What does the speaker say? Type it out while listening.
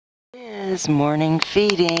is morning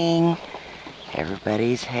feeding.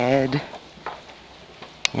 Everybody's head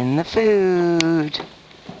in the food.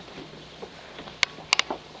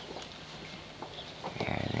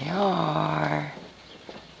 There they are.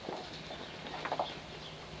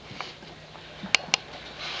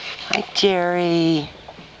 Hi, Jerry.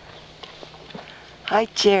 Hi,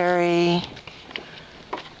 Jerry.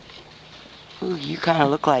 Ooh, you kind of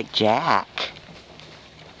look like Jack.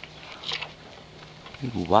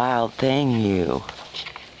 You wild thing, you.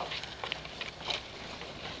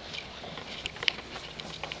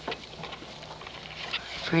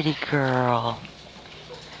 Pretty girl.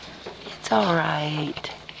 It's all right.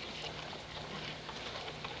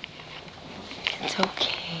 It's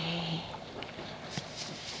okay.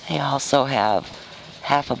 They also have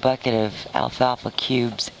half a bucket of alfalfa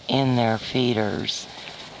cubes in their feeders.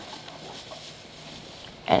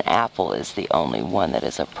 And Apple is the only one that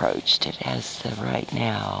has approached it as of right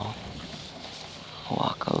now. I'll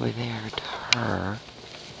walk over there to her.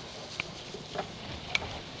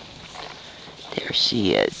 There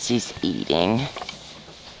she is. She's eating.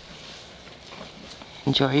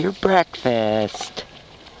 Enjoy your breakfast.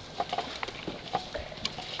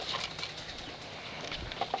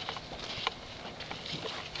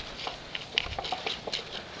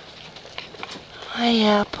 Hi,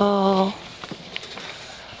 Apple.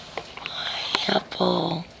 Hi,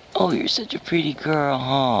 Apple. Oh, you're such a pretty girl,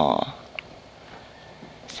 huh?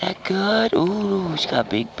 Is that good? Ooh, she's got a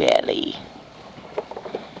big belly.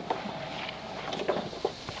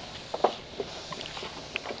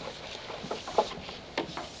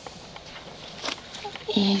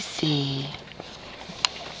 Easy.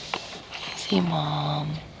 Easy,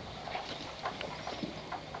 Mom.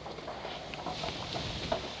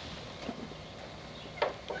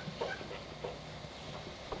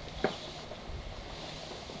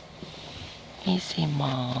 Easy,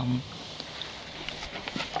 Mom.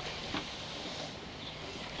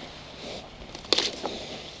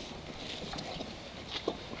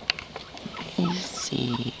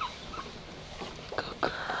 Easy. Good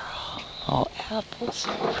girl. Oh, Apple's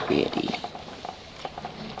so pretty.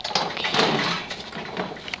 Okay.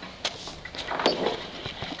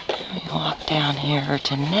 Let me walk down here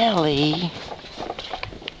to Nellie.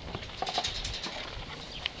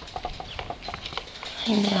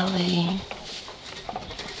 Hi, Nellie.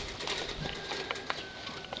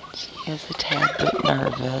 She is a tad bit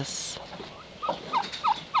nervous.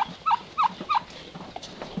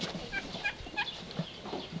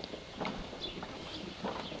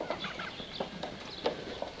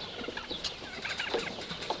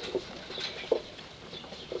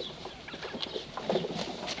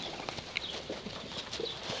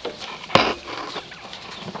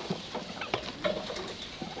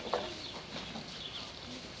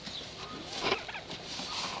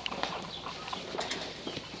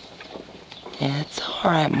 It's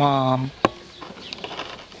all right, Mom.